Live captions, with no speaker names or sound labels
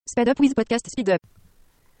Sped Up with Podcast Speed Up.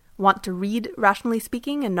 Want to read Rationally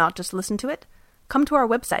Speaking and not just listen to it? Come to our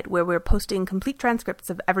website where we're posting complete transcripts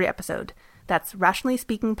of every episode. That's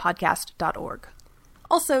rationallyspeakingpodcast.org.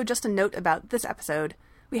 Also, just a note about this episode.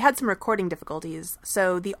 We had some recording difficulties,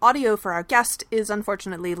 so the audio for our guest is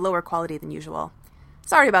unfortunately lower quality than usual.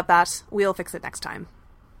 Sorry about that. We'll fix it next time.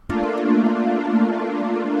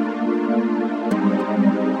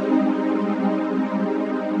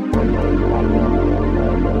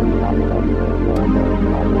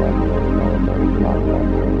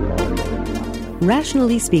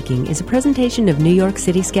 Rationally Speaking is a presentation of New York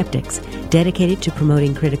City skeptics dedicated to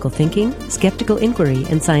promoting critical thinking, skeptical inquiry,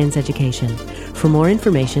 and science education. For more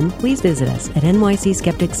information, please visit us at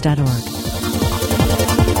nycskeptics.org.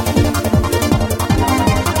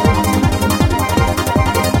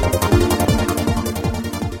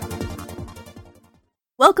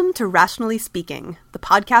 Welcome to Rationally Speaking, the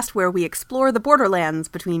podcast where we explore the borderlands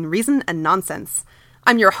between reason and nonsense.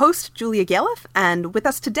 I'm your host, Julia Galef, and with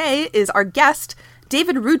us today is our guest,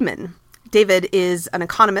 David Roodman. David is an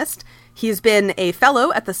economist. He's been a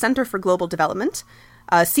fellow at the Center for Global Development,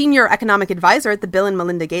 a senior economic advisor at the Bill and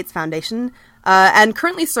Melinda Gates Foundation, and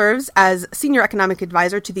currently serves as senior economic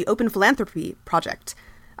advisor to the Open Philanthropy Project.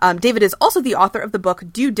 David is also the author of the book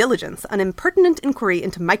Due Diligence, an impertinent inquiry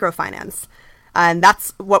into microfinance. And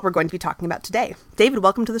that's what we're going to be talking about today. David,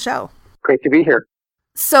 welcome to the show. Great to be here.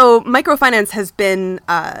 So microfinance has been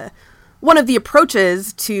one of the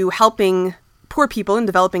approaches to helping poor people in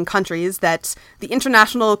developing countries that the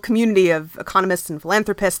international community of economists and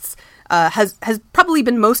philanthropists has probably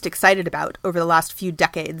been most excited about over the last few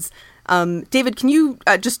decades. David, can you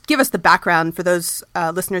just give us the background for those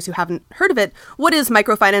listeners who haven't heard of it? What is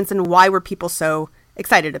microfinance and why were people so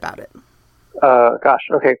excited about it?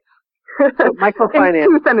 Okay. So microfinance.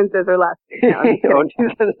 In 2 sentences or less.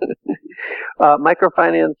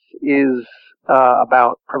 Microfinance is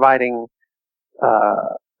about providing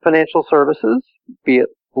financial services, be it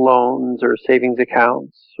loans or savings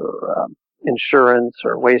accounts or insurance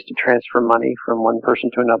or ways to transfer money from one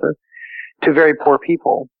person to another, to very poor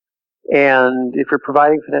people. And if you're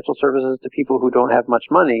providing financial services to people who don't have much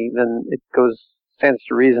money, then it stands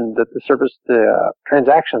to reason that the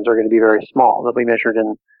transactions are going to be very small. They'll be measured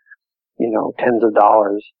in tens of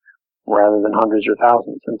dollars rather than hundreds or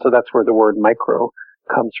thousands. And so that's where the word micro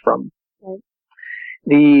comes from. Right.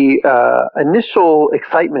 The initial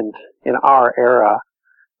excitement in our era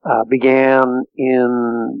began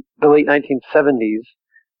in the late 1970s,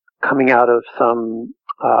 coming out of some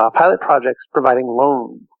pilot projects providing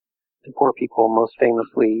loans to poor people, most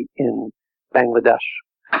famously in Bangladesh.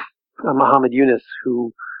 Muhammad Yunus,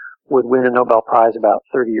 who would win a Nobel Prize about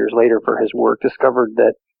 30 years later for his work, discovered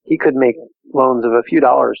that he could make loans of a few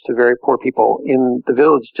dollars to very poor people in the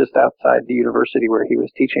village just outside the university where he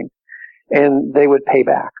was teaching. And they would pay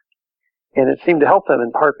back. And it seemed to help them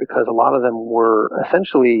in part because a lot of them were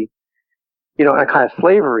essentially, in a kind of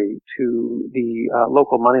slavery to the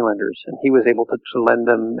local moneylenders. And he was able to lend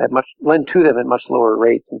to them at much lower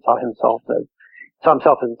rates and saw himself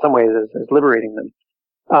in some ways as liberating them.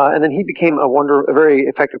 And then he became a very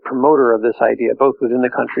effective promoter of this idea, both within the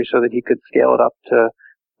country so that he could scale it up to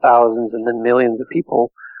thousands and then millions of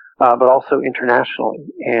people, but also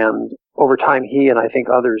internationally. And over time, he and I think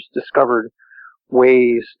others discovered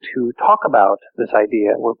ways to talk about this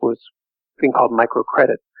idea, what was being called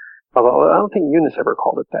microcredit. Although I don't think Yunus ever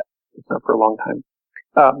called it that. It's not for a long time.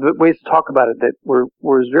 But ways to talk about it that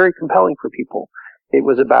was very compelling for people. It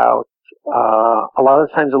was about, a lot of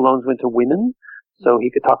the times the loans went to women, so he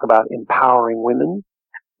could talk about empowering women.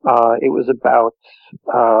 It was about,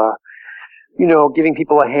 giving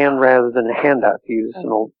people a hand rather than a handout, to use an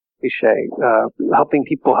old cliche, helping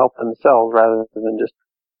people help themselves rather than just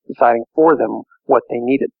deciding for them what they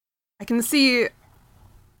needed. I can see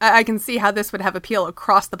how this would have appeal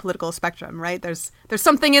across the political spectrum, right? There's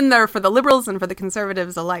something in there for the liberals and for the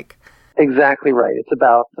conservatives alike. Exactly right. It's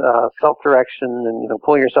about self-direction and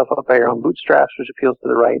pulling yourself up by your own bootstraps, which appeals to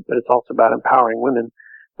the right, but it's also about empowering women,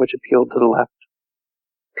 which appealed to the left.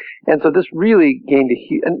 And so this really gained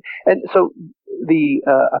and so the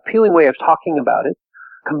appealing way of talking about it,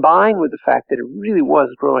 combined with the fact that it really was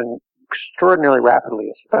growing extraordinarily rapidly,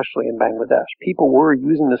 especially in Bangladesh, people were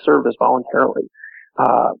using the service voluntarily,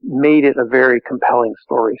 made it a very compelling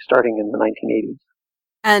story starting in the 1980s.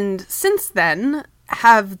 And since then,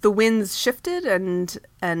 have the winds shifted, and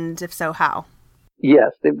if so, how?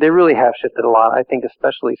 Yes, they really have shifted a lot. I think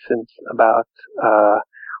especially since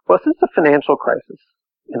since the financial crisis,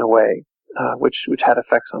 in a way, which had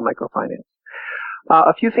effects on microfinance.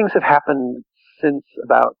 A few things have happened since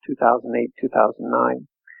about 2008, 2009.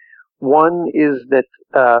 One is that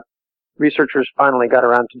researchers finally got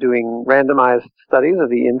around to doing randomized studies of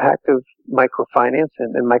the impact of microfinance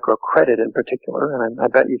and microcredit in particular. And I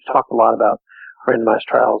bet you've talked a lot about randomized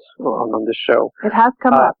trials on this show. It has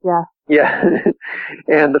come up, yeah. Yeah.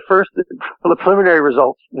 And the preliminary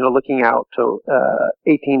results, looking out to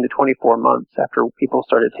 18 to 24 months after people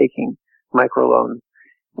started taking microloans,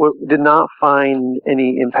 did not find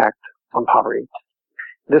any impact on poverty.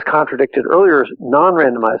 This contradicted earlier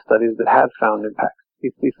non-randomized studies that had found impacts.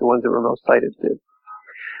 At least the ones that were most cited did.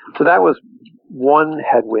 So that was one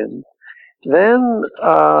headwind. Then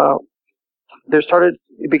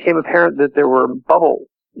it became apparent that there were bubbles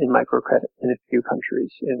in microcredit in a few countries,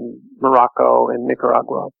 in Morocco and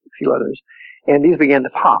Nicaragua, a few others. And these began to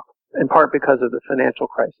pop, in part because of the financial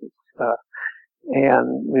crisis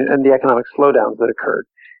and the economic slowdowns that occurred.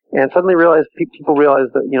 And suddenly people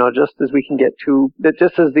realized that, just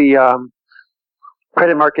as the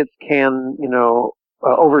credit markets can,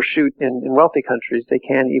 overshoot in wealthy countries, they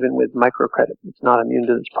can even with microcredit. It's not immune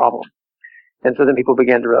to this problem. And so then people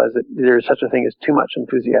began to realize that there is such a thing as too much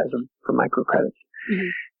enthusiasm for microcredit. Mm-hmm.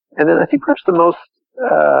 And then I think perhaps the most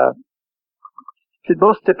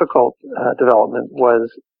difficult development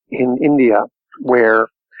was in India, where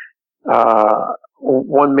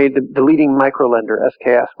one made the leading microlender,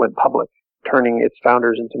 SKS, went public, turning its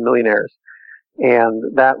founders into millionaires.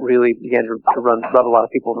 And that really began to rub a lot of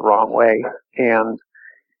people the wrong way. And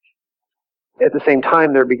at the same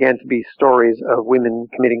time, there began to be stories of women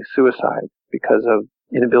committing suicide because of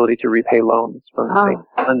inability to repay loans from the same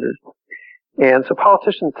lenders. And so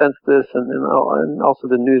politicians sensed this, and also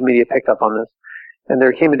the news media picked up on this. And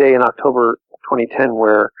there came a day in October 2010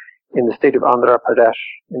 where in the state of Andhra Pradesh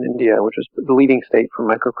in India, which was the leading state for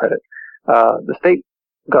microcredit, the state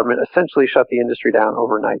government essentially shut the industry down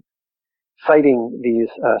overnight, citing these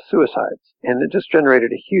suicides. And it just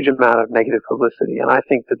generated a huge amount of negative publicity. And I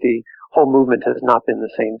think that the whole movement has not been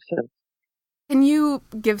the same since. Can you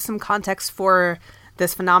give some context for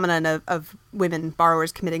this phenomenon of women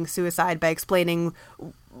borrowers committing suicide by explaining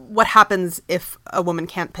what happens if a woman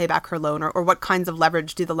can't pay back her loan, or what kinds of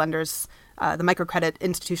leverage do the lenders, the microcredit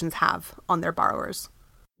institutions, have on their borrowers?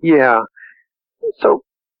 Yeah. So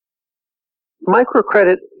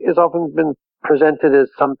microcredit has often been presented as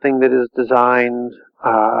something that is designed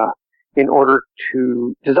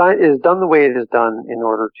is done the way it is done in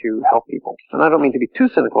order to help people. And I don't mean to be too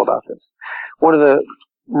cynical about this. One of the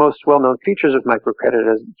most well-known features of microcredit,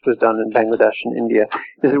 as it was done in Bangladesh and India,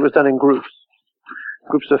 is it was done in groups.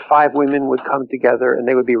 Groups of 5 women would come together and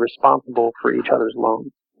they would be responsible for each other's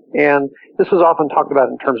loans. And this was often talked about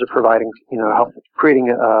in terms of providing,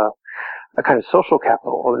 creating a kind of social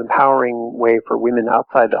capital, or an empowering way for women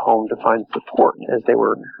outside the home to find support as they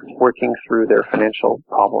were working through their financial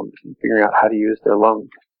problems and figuring out how to use their loans.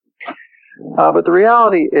 But the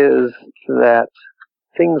reality is that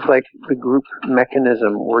things like the group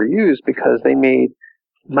mechanism were used because they made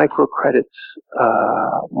microcredits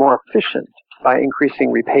more efficient by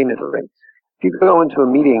increasing repayment rates. If you go into a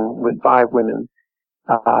meeting with 5 women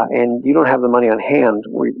and you don't have the money on hand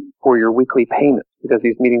for your weekly payments, because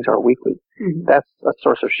these meetings are weekly, mm-hmm. That's a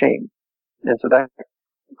source of shame. And so that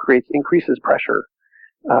increases pressure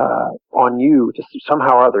on you to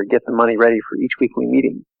somehow or other get the money ready for each weekly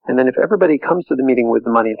meeting. And then if everybody comes to the meeting with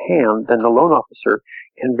the money in hand, then the loan officer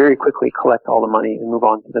can very quickly collect all the money and move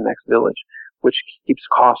on to the next village, which keeps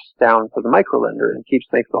costs down for the microlender and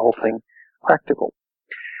makes the whole thing practical.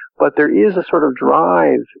 But there is a sort of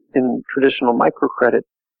drive in traditional microcredit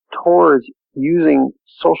towards using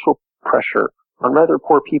social pressure on rather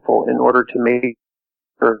poor people in order to make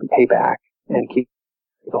or pay back and keep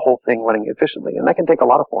the whole thing running efficiently. And that can take a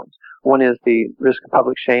lot of forms. One is the risk of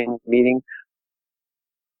public shame meeting,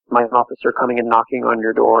 my officer coming and knocking on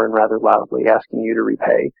your door and rather loudly asking you to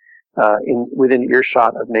repay within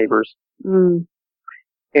earshot of neighbors. Mm.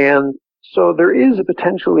 And so there is a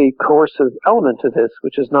potentially coercive element to this,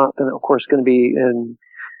 which is not, of course, going to be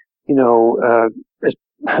it's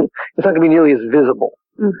not going to be nearly as visible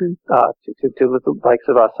mm-hmm. to the likes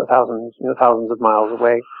of us, thousands of miles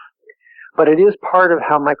away. But it is part of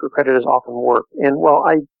how microcredit has often worked. And while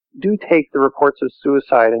I do take the reports of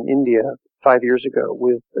suicide in India 5 years ago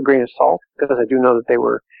with a grain of salt, because I do know that they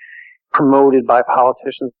were promoted by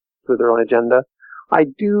politicians with their own agenda, I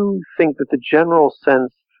do think that the general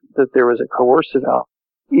sense that there was a coercive element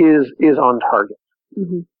is on target.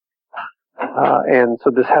 Mm-hmm. And so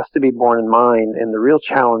this has to be borne in mind, and the real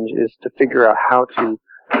challenge is to figure out how to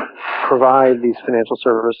provide these financial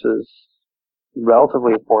services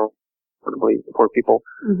relatively affordably for people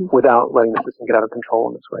mm-hmm. without letting the system get out of control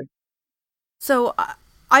in this way. So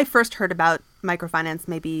I first heard about microfinance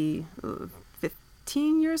maybe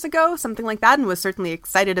 15 years ago, something like that, and was certainly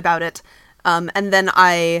excited about it. And then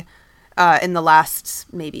I, in the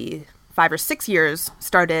last maybe 5 or 6 years,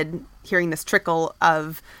 started hearing this trickle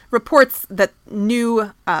of reports that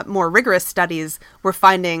new, more rigorous studies were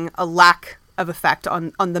finding a lack of effect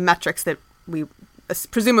on the metrics that we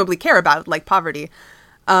presumably care about, like poverty.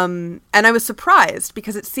 And I was surprised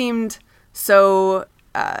because it seemed so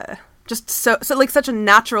like such a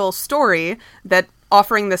natural story that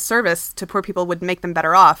offering this service to poor people would make them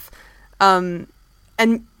better off.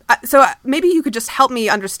 So maybe you could just help me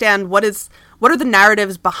understand what are the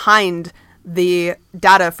narratives behind the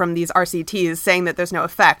data from these RCTs saying that there's no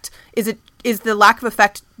effect. Is the lack of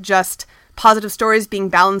effect just positive stories being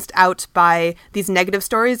balanced out by these negative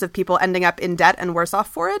stories of people ending up in debt and worse off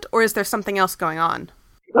for it? Or is there something else going on?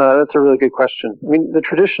 That's a really good question. I mean, the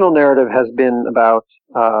traditional narrative has been about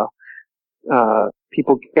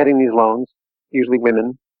people getting these loans, usually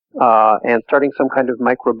women, and starting some kind of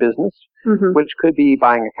micro business, which could be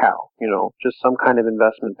buying a cow, just some kind of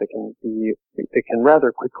investment that can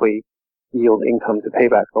rather quickly yield income to pay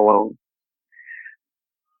back the loan.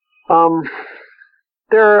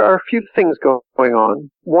 There are a few things going on.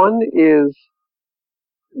 One is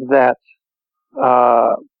that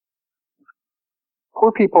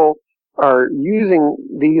poor people are using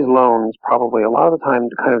these loans probably a lot of the time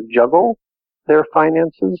to kind of juggle their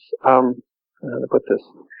finances. How to put this?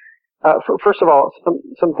 First of all,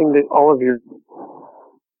 something that all of you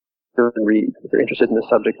read, if you're interested in this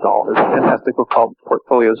subject at all, is a fantastic book called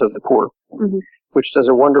Portfolios of the Poor, which does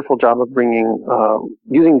a wonderful job of bringing,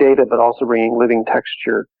 using data, but also bringing living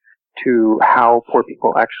texture to how poor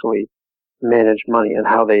people actually manage money and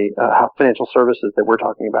how how financial services that we're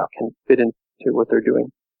talking about can fit into what they're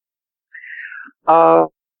doing. But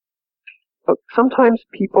sometimes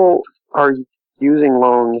people are using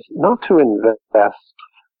loans not to invest,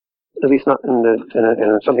 at least not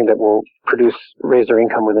in something that will raise their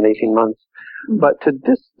income within 18 months, but to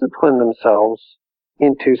discipline themselves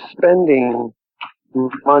into spending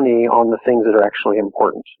money on the things that are actually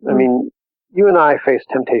important. I mean, you and I face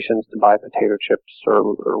temptations to buy potato chips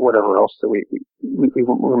or whatever else that we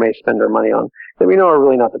may spend our money on that we know are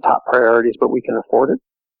really not the top priorities, but we can afford it.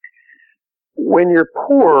 When you're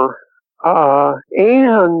poor,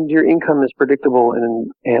 and your income is predictable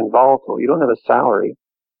and volatile, you don't have a salary,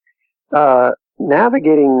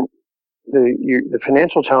 navigating the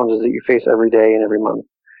financial challenges that you face every day and every month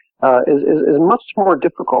is much more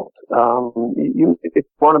difficult. If you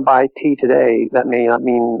want to buy tea today, that may not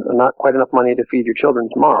mean not quite enough money to feed your children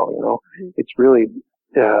tomorrow. It's really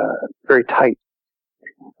very tight,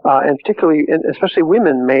 and especially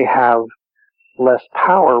women may have less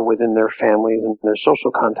power within their families and their social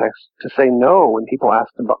context to say no when people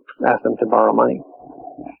ask them to borrow money.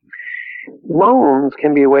 Loans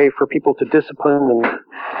can be a way for people to discipline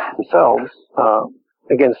themselves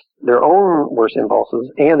against their own worst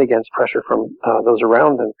impulses and against pressure from those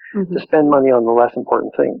around them to spend money on the less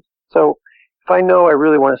important things. So if I know I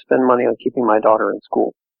really want to spend money on keeping my daughter in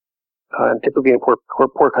school, and typically in a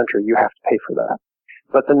poor country, you have to pay for that.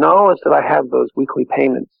 But the knowledge that I have those weekly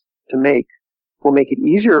payments to make will make it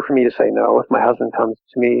easier for me to say no if my husband comes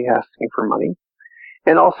to me asking for money,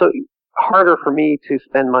 and also harder for me to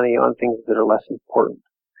spend money on things that are less important.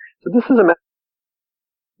 So this is a method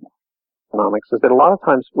of economics, is that a lot of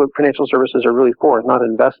times what financial services are really for is not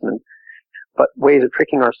investment, but ways of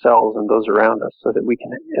tricking ourselves and those around us so that we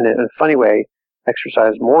can, in a funny way,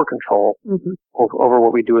 exercise more control over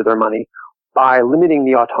what we do with our money by limiting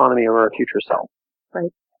the autonomy of our future self. Right.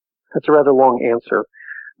 That's a rather long answer.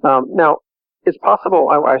 Now, it's possible,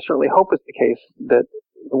 I certainly hope it's the case, that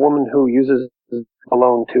the woman who uses a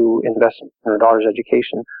loan to invest in her daughter's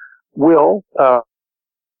education will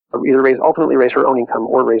either ultimately raise her own income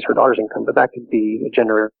or raise her daughter's income, but that could be a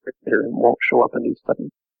generator and won't show up in these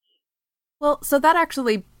studies. Well, so that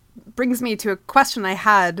actually brings me to a question I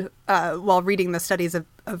had while reading the studies of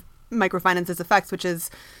microfinance's effects, which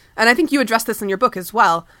is, and I think you addressed this in your book as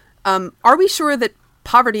well, are we sure that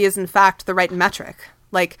poverty is in fact the right metric?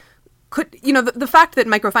 Like, the fact that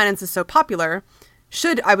microfinance is so popular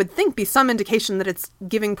should, I would think, be some indication that it's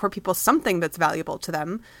giving poor people something that's valuable to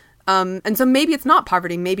them. And so maybe it's not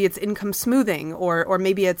poverty, maybe it's income smoothing, or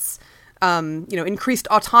maybe it's, increased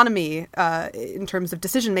autonomy in terms of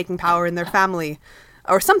decision-making power in their family,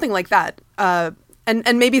 or something like that.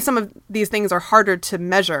 And maybe some of these things are harder to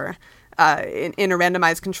measure in a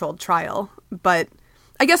randomized controlled trial. But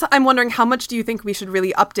I guess I'm wondering, how much do you think we should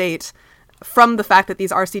really update from the fact that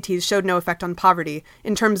these RCTs showed no effect on poverty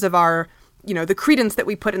in terms of our, the credence that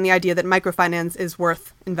we put in the idea that microfinance is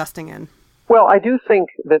worth investing in? Well, I do think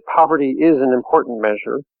that poverty is an important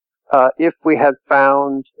measure. If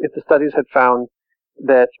the studies had found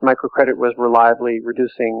that microcredit was reliably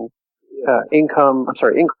increasing income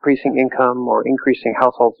or increasing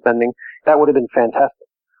household spending, that would have been fantastic.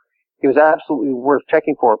 It was absolutely worth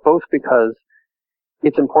checking for, both because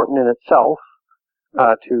it's important in itself,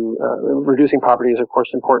 reducing poverty is of course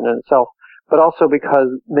important in itself, but also because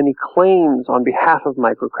many claims on behalf of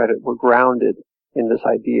microcredit were grounded in this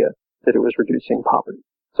idea that it was reducing poverty.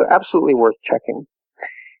 So absolutely worth checking.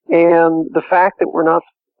 And the fact that we're not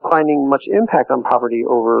finding much impact on poverty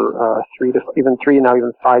over 3 and now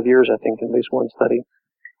even 5 years, I think, in at least one study,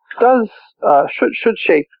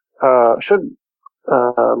 should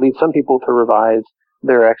lead some people to revise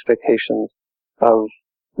their expectations of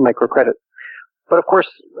microcredit. But of course,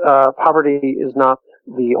 poverty is not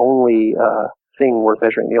the only thing worth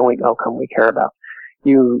measuring, the only outcome we care about.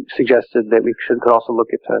 You suggested that we could also look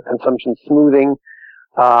at consumption smoothing.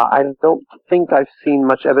 I don't think I've seen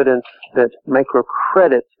much evidence that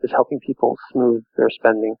microcredit is helping people smooth their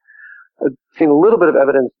spending. I've seen a little bit of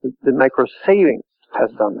evidence that micro savings has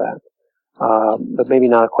done that, but maybe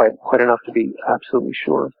not quite enough to be absolutely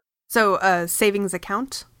sure. So a savings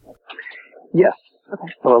account? Yes.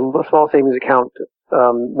 Okay. Well, a small savings account.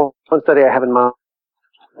 One study I have in mind,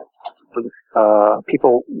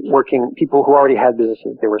 people who already had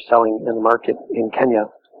businesses they were selling in the market in Kenya,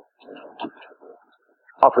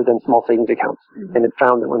 offered them small savings accounts. And it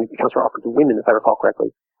found that when the accounts were offered to women, if I recall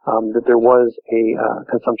correctly, that there was a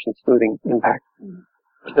consumption smoothing impact.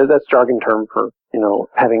 That's jargon term for,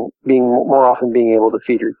 more often being able to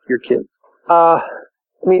feed your kids. I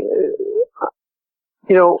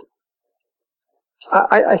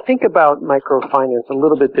think about microfinance a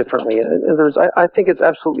little bit differently. I think it's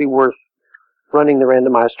absolutely worth running the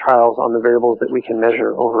randomized trials on the variables that we can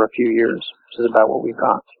measure over a few years, which is about what we've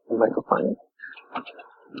got in microfinance.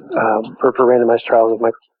 For randomized trials of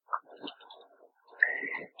microfinance.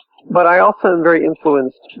 But I also am very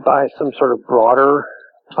influenced by some sort of broader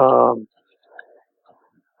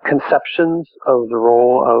conceptions of the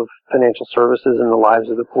role of financial services in the lives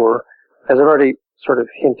of the poor. As I've already sort of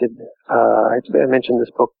hinted, I mentioned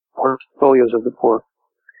this book, Portfolios of the Poor.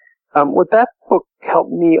 What that book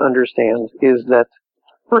helped me understand is that,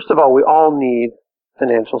 first of all, we all need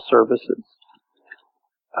financial services.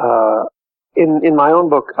 In my own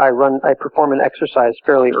book, I perform an exercise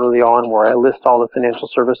fairly early on where I list all the financial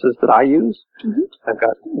services that I use. Mm-hmm. I've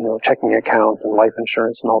got, checking accounts and life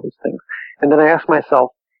insurance and all these things. And then I ask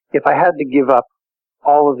myself, if I had to give up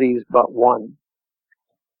all of these but one,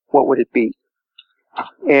 what would it be?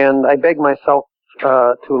 And I beg myself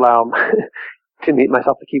to allow to meet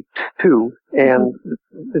myself to keep two. And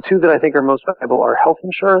the two that I think are most valuable are health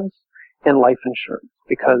insurance and life insurance,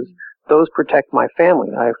 because those protect my family.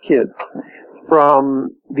 I have kids from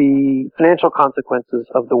the financial consequences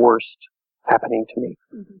of the worst happening to me,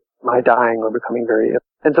 my dying or becoming very ill.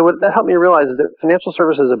 And so what that helped me realize is that financial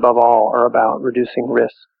services above all are about reducing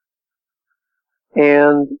risk.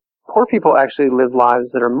 And poor people actually live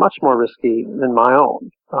lives that are much more risky than my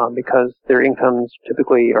own, because their incomes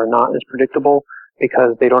typically are not as predictable,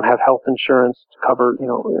 because they don't have health insurance to cover,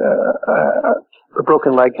 a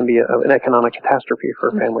broken leg can be an economic catastrophe for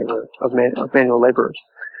a family of manual laborers.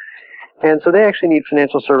 And so they actually need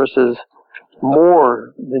financial services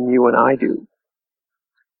more than you and I do.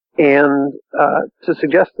 And to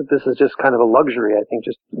suggest that this is just kind of a luxury, I think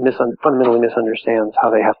just fundamentally misunderstands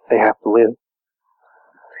how they have to live.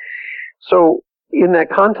 So in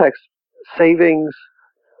that context, savings,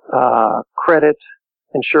 credit,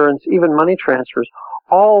 insurance, even money transfers,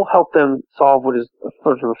 all help them solve what is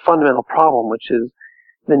sort of a fundamental problem, which is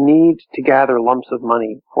the need to gather lumps of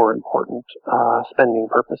money for important spending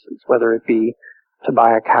purposes, whether it be to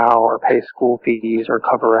buy a cow or pay school fees or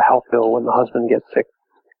cover a health bill when the husband gets sick.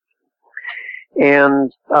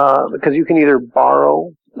 And because you can either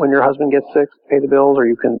borrow when your husband gets sick to pay the bills, or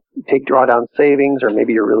you can draw down savings, or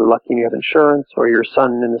maybe you're really lucky and you have insurance, or your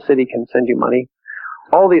son in the city can send you money.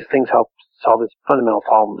 All these things help solve this fundamental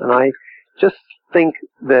problem. And I just think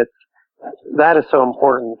that is so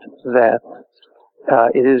important that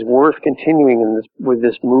it is worth continuing with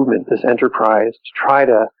this movement, this enterprise, to try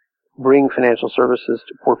to bring financial services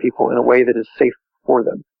to poor people in a way that is safe for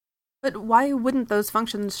them. But why wouldn't those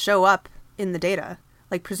functions show up in the data?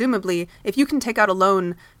 Like, presumably, if you can take out a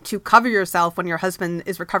loan to cover yourself when your husband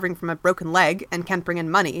is recovering from a broken leg and can't bring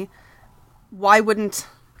in money, why wouldn't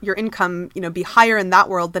your income, be higher in that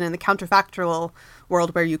world than in the counterfactual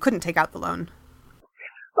world where you couldn't take out the loan?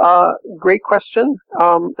 Great question.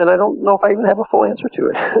 And I don't know if I even have a full answer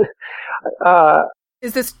to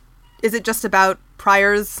it. Is it just about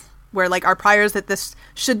priors where like our priors that this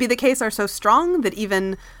should be the case are so strong that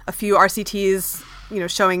even a few RCTs,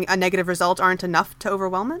 showing a negative result aren't enough to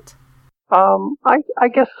overwhelm it? I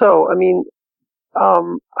guess so. I mean,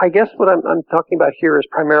 I guess what I'm talking about here is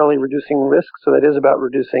primarily reducing risk. So that is about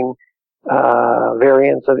reducing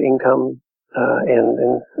variance of income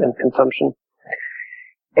and consumption,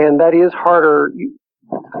 and that is harder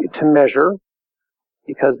to measure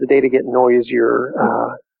because the data get noisier.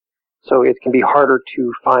 So it can be harder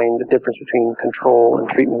to find the difference between control and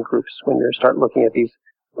treatment groups when you start looking at these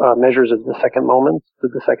measures of the second moments,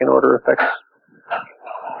 the second order effects.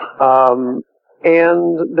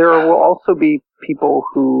 And there will also be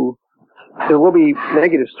there will be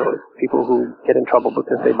negative stories, people who get in trouble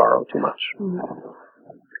because they borrow too much.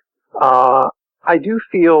 I do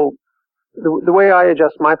feel the way I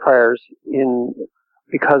adjust my priors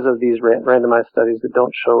because of these randomized studies that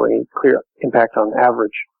don't show any clear impact on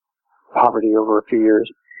average poverty over a few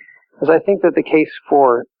years, is I think that the case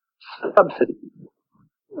for subsidy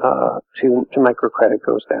to microcredit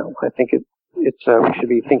goes down. I think we should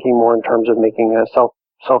be thinking more in terms of making a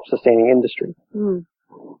self-sustaining industry.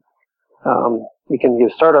 We can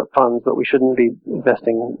give startup funds, but we shouldn't be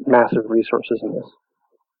investing massive resources in this.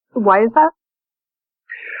 Why is that?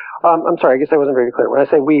 I'm sorry, I guess I wasn't very clear. When I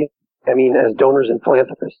say we, I mean as donors and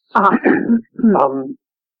philanthropists.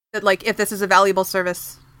 That like if this is a valuable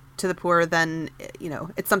service to the poor, then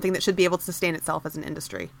it's something that should be able to sustain itself as an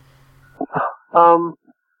industry.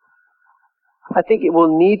 I think it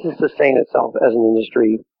will need to sustain itself as an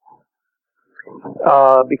industry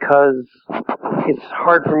because it's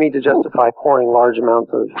hard for me to justify pouring large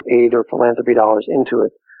amounts of aid or philanthropy dollars into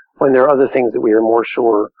it when there are other things that we are more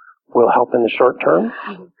sure will help in the short term.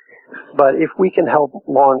 But if we can help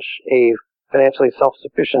launch a financially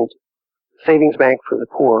self-sufficient savings bank for the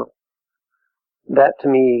poor, that to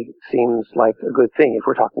me seems like a good thing if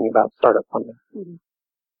we're talking about startup funding. All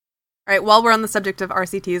right, while we're on the subject of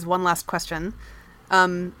RCTs, one last question.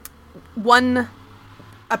 One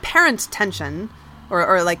apparent tension,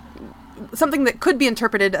 or like something that could be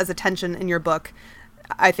interpreted as a tension in your book,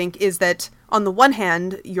 I think, is that on the one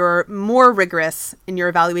hand, you're more rigorous in your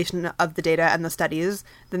evaluation of the data and the studies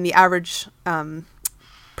than the average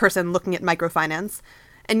person looking at microfinance.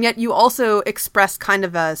 And yet you also express kind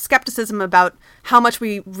of a skepticism about how much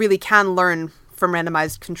we really can learn from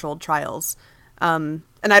randomized controlled trials. And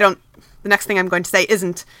the next thing I'm going to say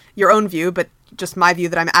isn't your own view, but just my view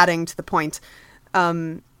that I'm adding to the point.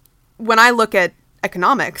 When I look at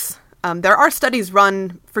economics, there are studies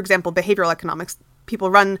run, for example, behavioral economics.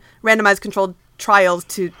 People run randomized controlled trials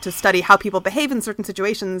to study how people behave in certain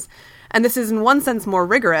situations. And this is in one sense more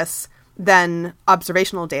rigorous than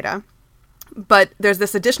observational data. But there's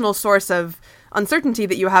this additional source of uncertainty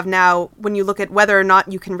that you have now when you look at whether or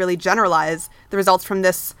not you can really generalize the results from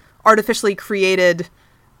this artificially created,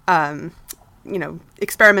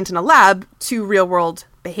 experiment in a lab to real-world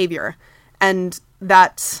behavior. And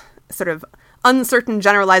that sort of uncertain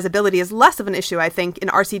generalizability is less of an issue, I think, in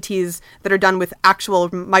RCTs that are done with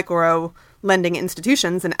actual micro-lending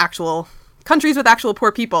institutions and actual countries with actual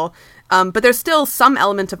poor people. But there's still some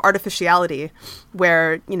element of artificiality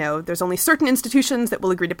where, there's only certain institutions that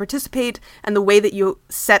will agree to participate, and the way that you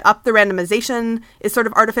set up the randomization is sort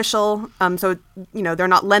of artificial. So, they're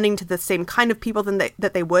not lending to the same kind of people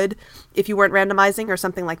that they would if you weren't randomizing or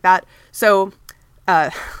something like that. So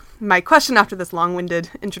my question after this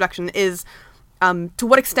long-winded introduction is, to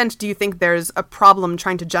what extent do you think there's a problem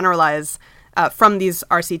trying to generalize from these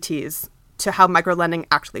RCTs to how microlending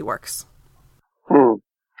actually works?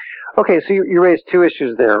 Okay, so you raised two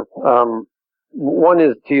issues there. One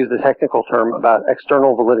is, to use the technical term, about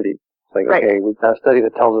external validity. It's like, right. Okay, we've got a study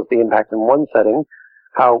that tells us the impact in one setting.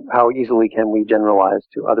 How easily can we generalize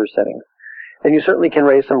to other settings? And you certainly can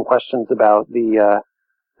raise some questions about the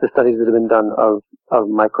studies that have been done of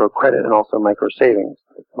microcredit and also micro savings.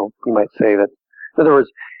 So you might say that, in other words,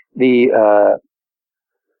 the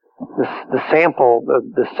sample,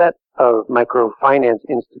 the set of microfinance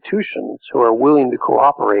institutions who are willing to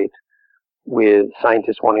cooperate with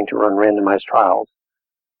scientists wanting to run randomized trials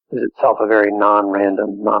is itself a very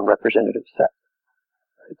non-random, non-representative set.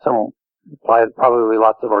 Probably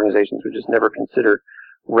lots of organizations would just never consider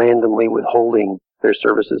randomly withholding their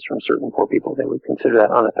services from certain poor people. They would consider that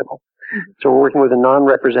unethical. Mm-hmm. So we're working with a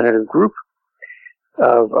non-representative group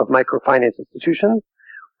of microfinance institutions.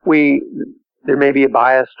 There may be a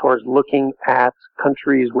bias towards looking at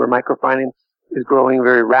countries where microfinance is growing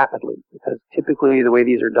very rapidly, because typically the way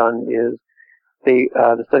these are done is the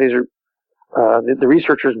studies are the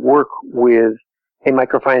researchers work with a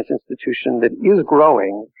microfinance institution that is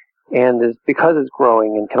growing, and because it's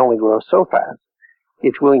growing and can only grow so fast,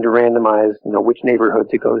 it's willing to randomize, which neighborhoods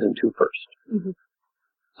it goes into first. Mm-hmm.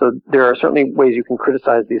 So there are certainly ways you can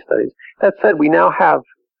criticize these studies. That said, we now have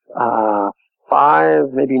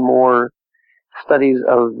 5, maybe more, studies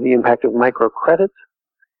of the impact of microcredit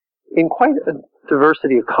in quite a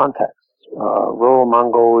diversity of contexts. Rural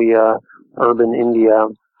Mongolia, urban India,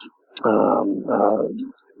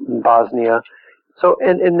 Bosnia. So,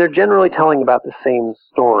 and they're generally telling about the same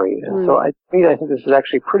story. And so I think this is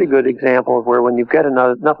actually a pretty good example of where when you get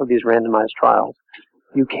enough of these randomized trials,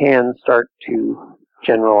 you can start to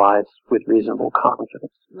generalize with reasonable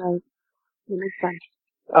confidence. Right. That makes sense.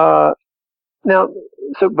 Now,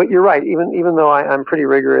 but you're right. Even though I'm pretty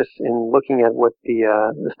rigorous in looking at what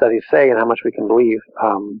the studies say and how much we can believe,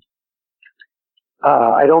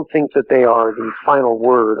 I don't think that they are the final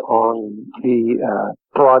word on the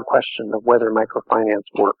broad question of whether microfinance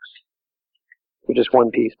works. Which is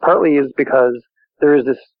one piece. Partly is because there is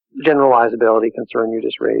this generalizability concern you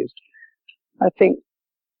just raised. I think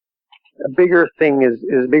a bigger thing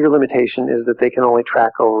a bigger limitation is that they can only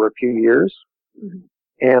track over a few years. Mm-hmm.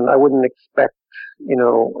 And I wouldn't expect,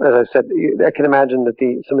 as I said, I can imagine that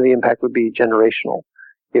some of the impact would be generational.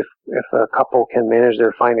 If a couple can manage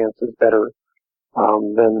their finances better,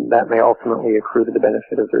 then that may ultimately accrue to the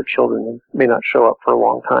benefit of their children and may not show up for a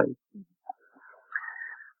long time.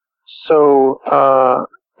 So,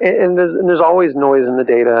 and there's always noise in the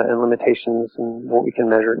data and limitations and what we can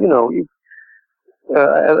measure.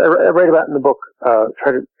 I write about in the book,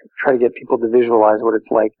 try to get people to visualize what it's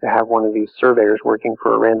like to have one of these surveyors working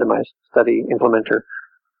for a randomized study implementer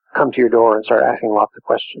come to your door and start asking lots of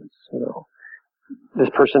questions. This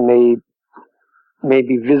person may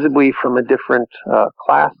be visibly from a different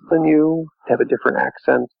class than you, have a different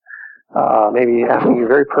accent, maybe asking you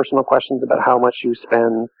very personal questions about how much you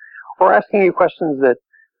spend, or asking you questions that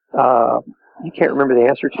you can't remember the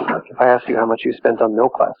answer to. Like if I asked you how much you spent on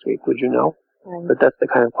milk last week, would you know? Right. But that's the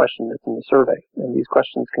kind of question that's in the survey. And these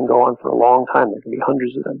questions can go on for a long time. There can be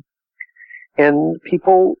hundreds of them. And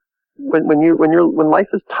people, when life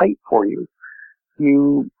is tight for you,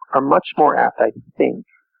 you are much more apt, I think,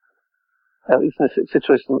 at least in a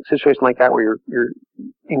situation like that where you're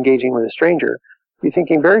engaging with a stranger, you're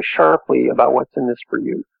thinking very sharply about what's in this for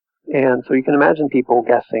you. And so you can imagine people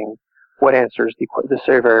guessing what answers the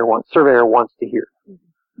surveyor wants to hear,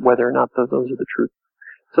 whether or not those are the truth.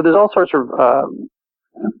 So there's all sorts of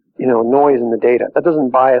noise in the data. That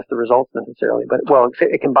doesn't bias the results necessarily, but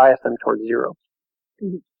it can bias them towards zero.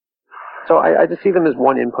 Mm-hmm. So I just see them as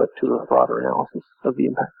one input to a broader analysis of the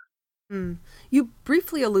impact. Mm. You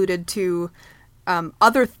briefly alluded to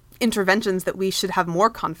other interventions that we should have more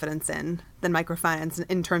confidence in than microfinance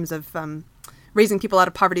in terms of raising people out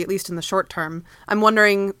of poverty, at least in the short term. I'm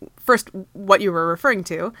wondering, first, what you were referring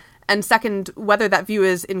to, and second, whether that view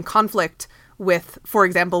is in conflict with, for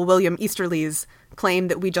example, William Easterly's claim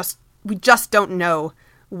that we just don't know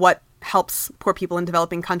what helps poor people in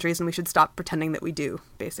developing countries and we should stop pretending that we do,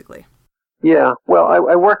 basically. Yeah, well,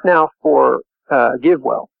 I work now for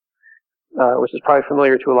GiveWell, which is probably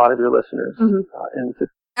familiar to a lot of your listeners. Mm-hmm.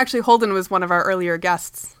 Actually, Holden was one of our earlier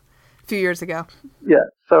guests a few years ago. Yeah,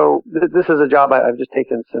 so this is a job I've just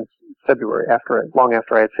taken since February, long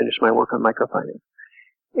after I had finished my work on microfinance.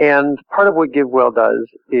 And part of what GiveWell does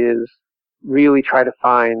is really try to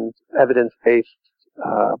find evidence-based,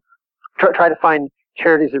 try to find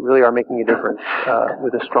charities that really are making a difference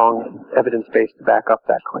with a strong evidence base to back up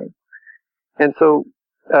that claim. And so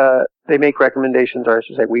they make recommendations, or I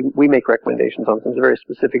should say we make recommendations on some very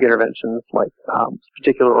specific interventions, like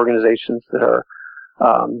particular organizations that are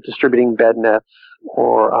distributing bed nets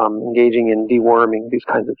or engaging in deworming, these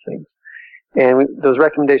kinds of things. And those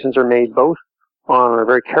recommendations are made both on a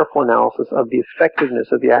very careful analysis of the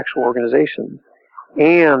effectiveness of the actual organization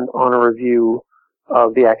and on a review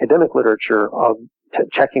of the academic literature of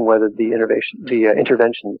checking whether the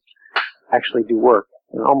interventions actually do work.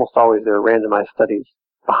 And almost always there are randomized studies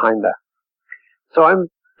behind that. So I'm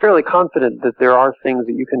fairly confident that there are things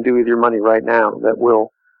that you can do with your money right now that will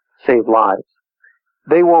save lives.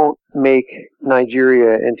 They won't make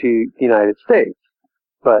Nigeria into the United States,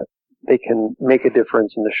 but they can make a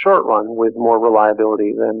difference in the short run with more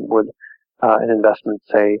reliability than would an investment,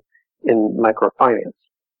 say, in microfinance.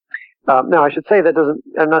 Now, I should say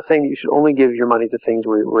I'm not saying you should only give your money to things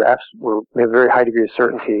where we have a very high degree of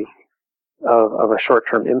certainty of a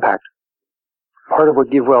short-term impact. Part of what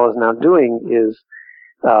GiveWell is now doing is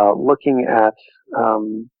looking at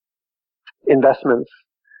investments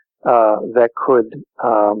that could,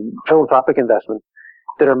 philanthropic investments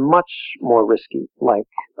that are much more risky, like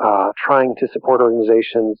trying to support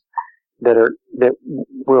organizations that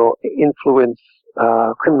will influence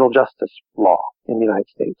criminal justice law in the United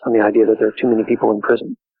States on the idea that there are too many people in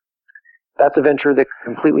prison. That's a venture that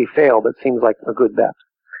completely failed, but seems like a good bet.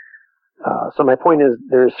 So my point is,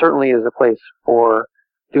 there certainly is a place for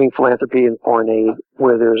doing philanthropy and foreign aid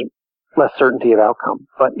where there's less certainty of outcome.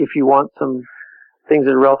 But if you want some things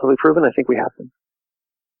that are relatively proven, I think we have them.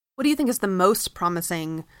 What do you think is the most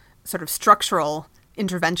promising sort of structural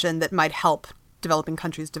intervention that might help developing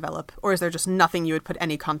countries develop? Or is there just nothing you would put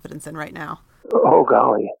any confidence in right now? Oh,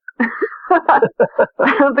 golly. I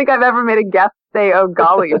don't think I've ever made a guest say, oh,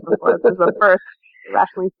 golly, before. This is the first,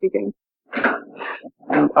 rationally speaking.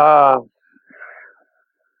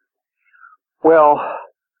 Well,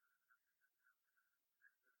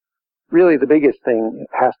 really the biggest thing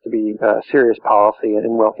has to be serious policy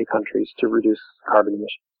in wealthy countries to reduce carbon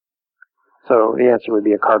emissions. So the answer would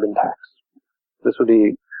be a carbon tax. This would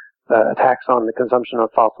be a tax on the consumption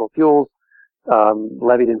of fossil fuels,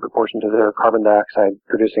 levied in proportion to their carbon dioxide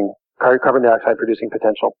producing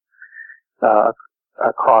potential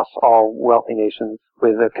across all wealthy nations,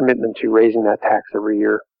 with a commitment to raising that tax every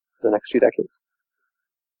year for the next few decades.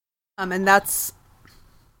 And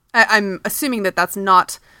I'm assuming that that's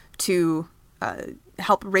not to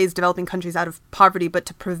help raise developing countries out of poverty, but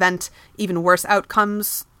to prevent even worse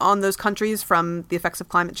outcomes on those countries from the effects of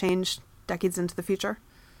climate change decades into the future?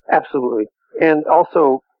 Absolutely. And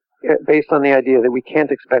also based on the idea that we can't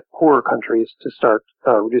expect poorer countries to start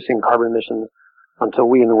reducing carbon emissions until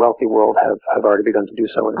we in the wealthy world have already begun to do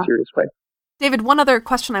so in a serious way. David, one other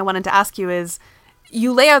question I wanted to ask you is,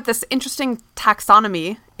 you lay out this interesting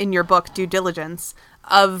taxonomy in your book, Due Diligence,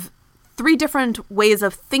 of 3 different ways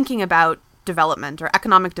of thinking about development or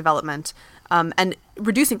economic development, and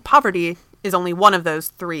reducing poverty is only one of those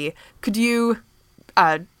 3. Could you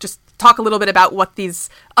just talk a little bit about what these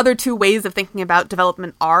other 2 ways of thinking about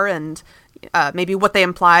development are, and maybe what they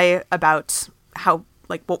imply about how,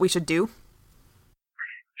 like, what we should do?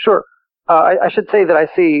 Sure. I should say that I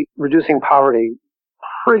see reducing poverty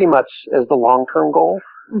pretty much as the long-term goal,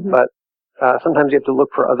 but sometimes you have to look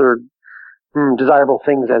for other desirable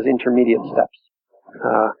things as intermediate steps.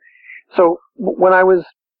 So when I was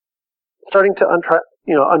starting to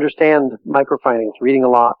understand microfinance, reading a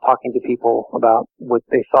lot, talking to people about what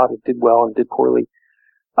they thought it did well and did poorly,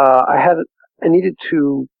 I needed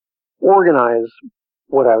to organize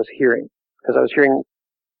what I was hearing, because I was hearing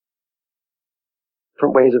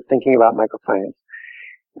different ways of thinking about microfinance.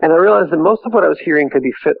 And I realized that most of what I was hearing could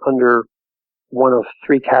be fit under one of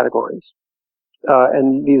 3 categories.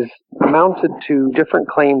 And these amounted to different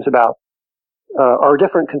claims about, or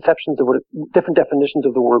different conceptions of different definitions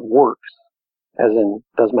of the word works, as in,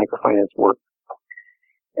 does microfinance work?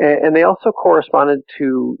 And they also corresponded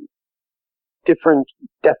to different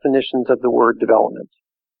definitions of the word development,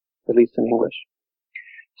 at least in English.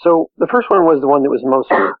 So the first one was the one that was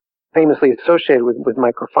most famously associated with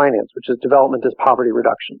microfinance, which is development as poverty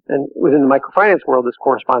reduction. And within the microfinance world, this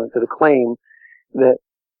corresponded to the claim that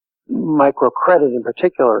microcredit in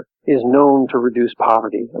particular is known to reduce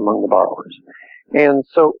poverty among the borrowers. And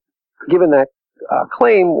so given that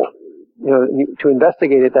claim, to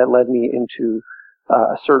investigate it, that led me into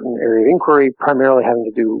a certain area of inquiry, primarily having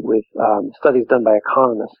to do with studies done by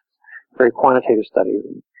economists, very quantitative studies,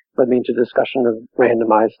 and led me into discussion of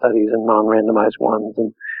randomized studies and non-randomized ones,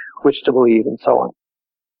 and which to believe, and so on.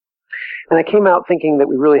 And I came out thinking that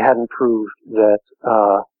we really hadn't proved that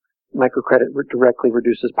microcredit directly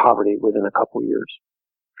reduces poverty within a couple years.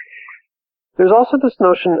 There's also this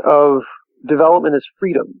notion of development as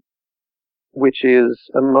freedom, which is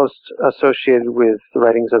most associated with the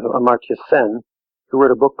writings of Amartya Sen, who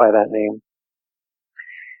wrote a book by that name.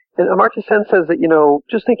 And Amartya Sen says that,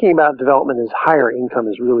 just thinking about development as higher income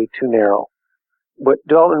is really too narrow. What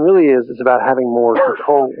development really is about having more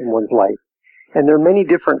control in one's life. And there are many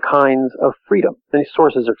different kinds of freedom, many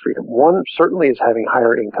sources of freedom. One certainly is having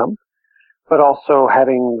higher income, but also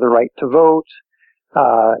having the right to vote,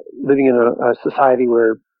 living in a society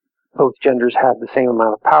where both genders have the same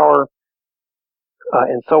amount of power,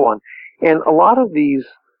 and so on. And a lot of these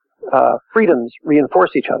freedoms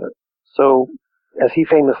reinforce each other. So, as he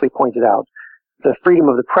famously pointed out, the freedom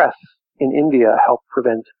of the press in India helped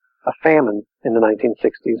prevent a famine in the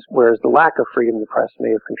 1960s, whereas the lack of freedom of the press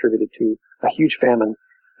may have contributed to a huge famine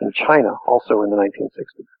in China, also in the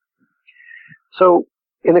 1960s. So,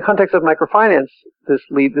 in the context of microfinance, this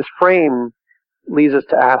frame leads us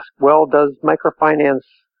to ask, well, does microfinance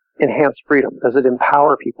enhance freedom? Does it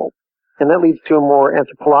empower people? And that leads to a more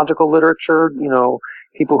anthropological literature,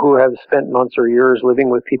 people who have spent months or years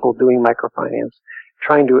living with people doing microfinance,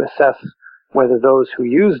 trying to assess whether those who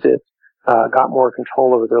used it got more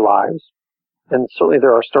control over their lives, And certainly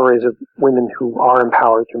there are stories of women who are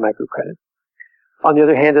empowered through microcredit. On the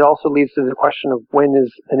other hand, it also leads to the question of when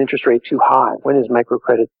is an interest rate too high? When is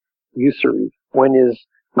microcredit usury? When is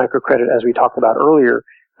microcredit, as we talked about earlier,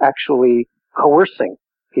 actually coercing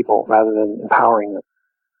people rather than empowering them?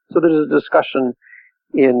 So there's a discussion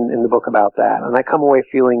in the book about that. And I come away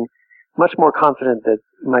feeling much more confident that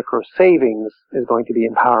micro savings is going to be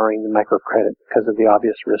empowering than microcredit because of the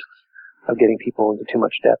obvious risks of getting people into too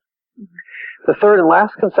much debt. Mm-hmm. The third and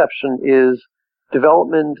last conception is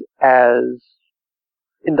development as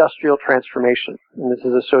industrial transformation. And this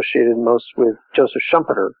is associated most with Joseph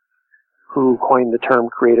Schumpeter, who coined the term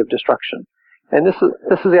creative destruction. And this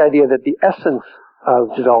is the idea that the essence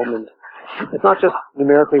of development is not just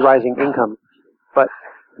numerically rising income, but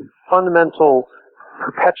fundamental,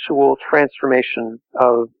 perpetual transformation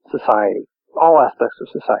of society, all aspects of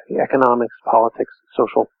society, economics, politics,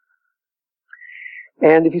 social.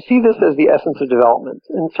 And if you see this as the essence of development,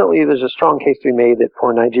 and certainly there's a strong case to be made that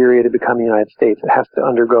for Nigeria to become the United States, it has to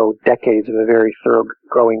undergo decades of a very thorough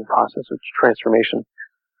growing process of transformation,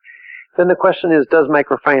 then the question is, does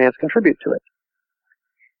microfinance contribute to it?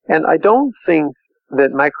 And I don't think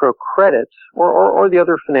that microcredit or the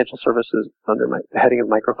other financial services under the heading of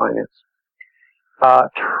microfinance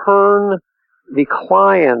turn the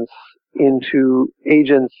clients into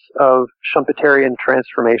agents of Schumpeterian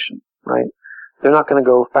transformation, right? They're not going to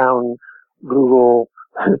go found Google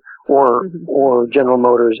or General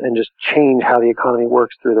Motors and just change how the economy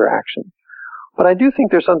works through their action. But I do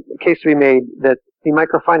think there's some case to be made that the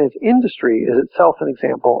microfinance industry is itself an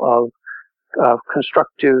example of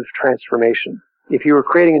constructive transformation. If you were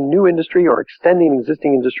creating a new industry or extending an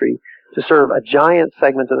existing industry to serve a giant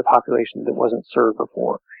segment of the population that wasn't served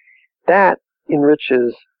before, that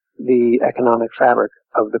enriches the economic fabric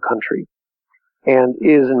of the country and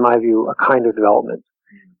is, in my view, a kind of development.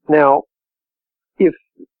 Now, if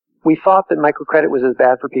we thought that microcredit was as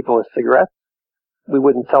bad for people as cigarettes, we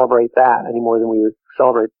wouldn't celebrate that any more than we would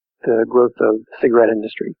celebrate the growth of the cigarette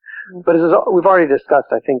industry. But as we've already discussed,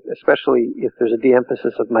 I think, especially if there's a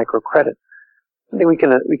de-emphasis of microcredit, I think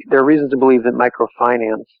there are reasons to believe that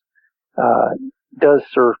microfinance does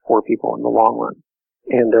serve poor people in the long run,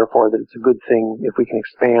 and therefore that it's a good thing if we can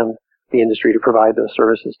expand the industry to provide those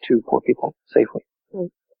services to poor people safely.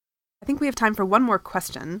 I think we have time for one more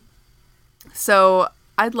question. So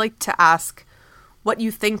I'd like to ask what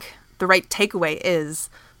you think the right takeaway is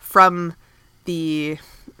from the,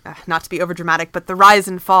 not to be overdramatic, but the rise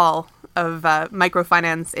and fall of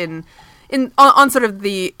microfinance on sort of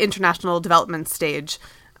the international development stage.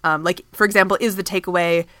 Like, for example, is the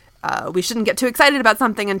takeaway we shouldn't get too excited about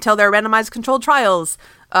something until there are randomized controlled trials,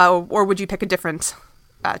 or would you pick a different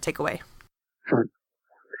takeaway? Sure.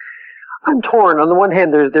 I'm torn. On the one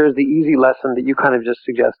hand, there's the easy lesson that you kind of just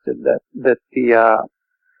suggested, that the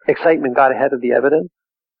excitement got ahead of the evidence,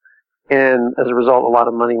 and as a result, a lot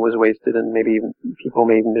of money was wasted, and maybe even people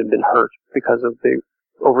may even have been hurt because of the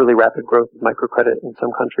overly rapid growth of microcredit in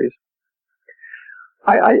some countries.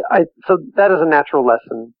 So that is a natural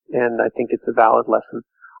lesson, and I think it's a valid lesson.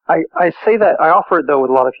 I say that, I offer it though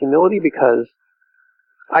with a lot of humility because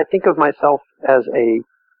I think of myself as a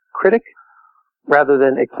critic rather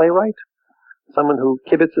than a playwright, someone who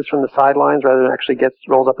kibitzes from the sidelines rather than actually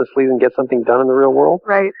rolls up his sleeves and gets something done in the real world.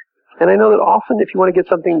 Right. And I know that often if you want to get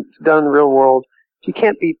something done in the real world, you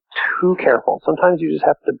can't be too careful. Sometimes you just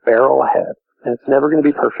have to barrel ahead, and it's never going to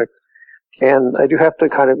be perfect. And I do have to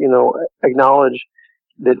kind of, acknowledge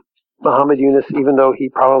that Muhammad Yunus, even though he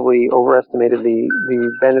probably overestimated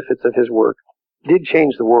the benefits of his work, did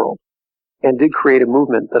change the world and did create a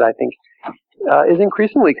movement that I think is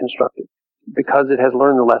increasingly constructive because it has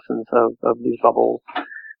learned the lessons of these bubbles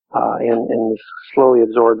and slowly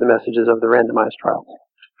absorbed the messages of the randomized trials.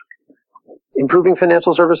 Improving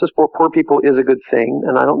financial services for poor people is a good thing,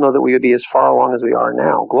 and I don't know that we would be as far along as we are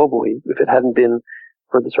now globally if it hadn't been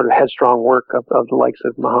for the sort of headstrong work of the likes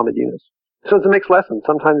of Muhammad Yunus. So it's a mixed lesson.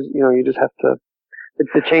 Sometimes, you just have to,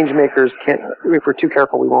 the change makers can't, if we're too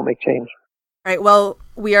careful, we won't make change. All right. Well,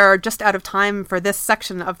 we are just out of time for this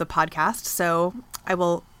section of the podcast, so I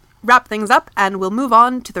will wrap things up and we'll move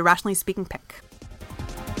on to the Rationally Speaking pick.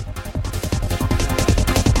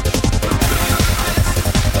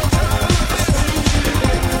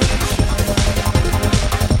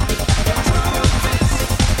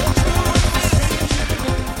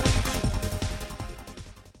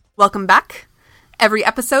 Welcome back. Every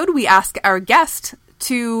episode, we ask our guest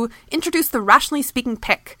to introduce the Rationally Speaking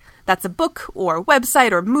pick. That's a book or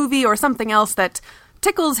website or movie or something else that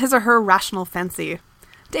tickles his or her rational fancy.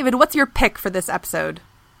 David, what's your pick for this episode?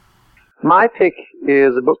 My pick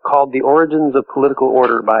is a book called The Origins of Political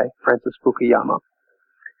Order by Francis Fukuyama,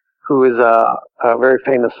 who is a very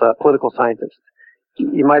famous political scientist.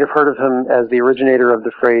 You might have heard of him as the originator of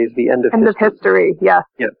the phrase "the end of history." End of history, yes.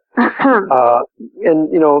 Yeah. And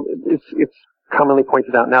it's commonly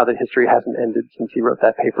pointed out now that history hasn't ended since he wrote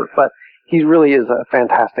that paper, but he really is a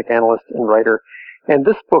fantastic analyst and writer. And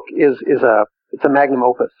this book it's a magnum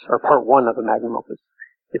opus, or part one of a magnum opus.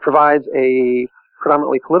 It provides a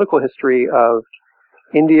predominantly political history of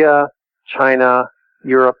India, China,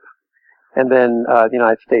 Europe, and then the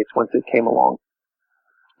United States once it came along.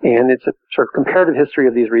 And it's a sort of comparative history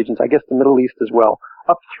of these regions, I guess the Middle East as well,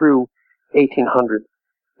 up through 1800.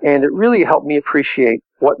 And it really helped me appreciate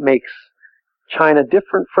what makes China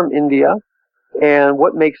different from India and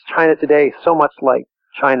what makes China today so much like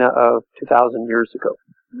China of 2,000 years ago.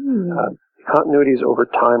 The continuities over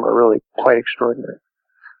time are really quite extraordinary.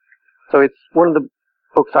 So it's one of the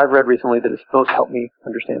books I've read recently that has most helped me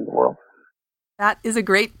understand the world. That is a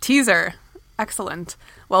great teaser. Excellent.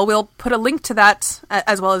 Well, we'll put a link to that,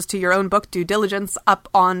 as well as to your own book, Due Diligence, up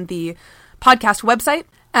on the podcast website.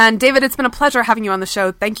 And David, it's been a pleasure having you on the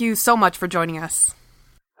show. Thank you so much for joining us.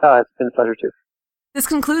 It's been a pleasure, too. This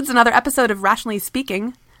concludes another episode of Rationally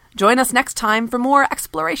Speaking. Join us next time for more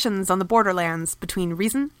explorations on the borderlands between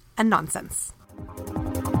reason and nonsense.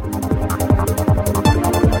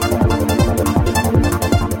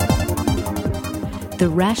 The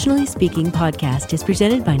Rationally Speaking podcast is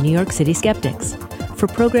presented by New York City Skeptics. For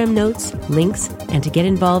program notes, links, and to get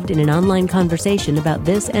involved in an online conversation about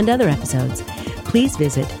this and other episodes, please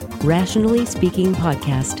visit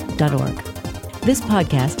rationallyspeakingpodcast.org. This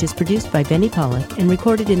podcast is produced by Benny Pollack and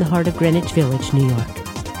recorded in the heart of Greenwich Village, New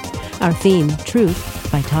York. Our theme, Truth,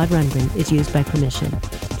 by Todd Rundgren, is used by permission.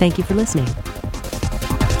 Thank you for listening.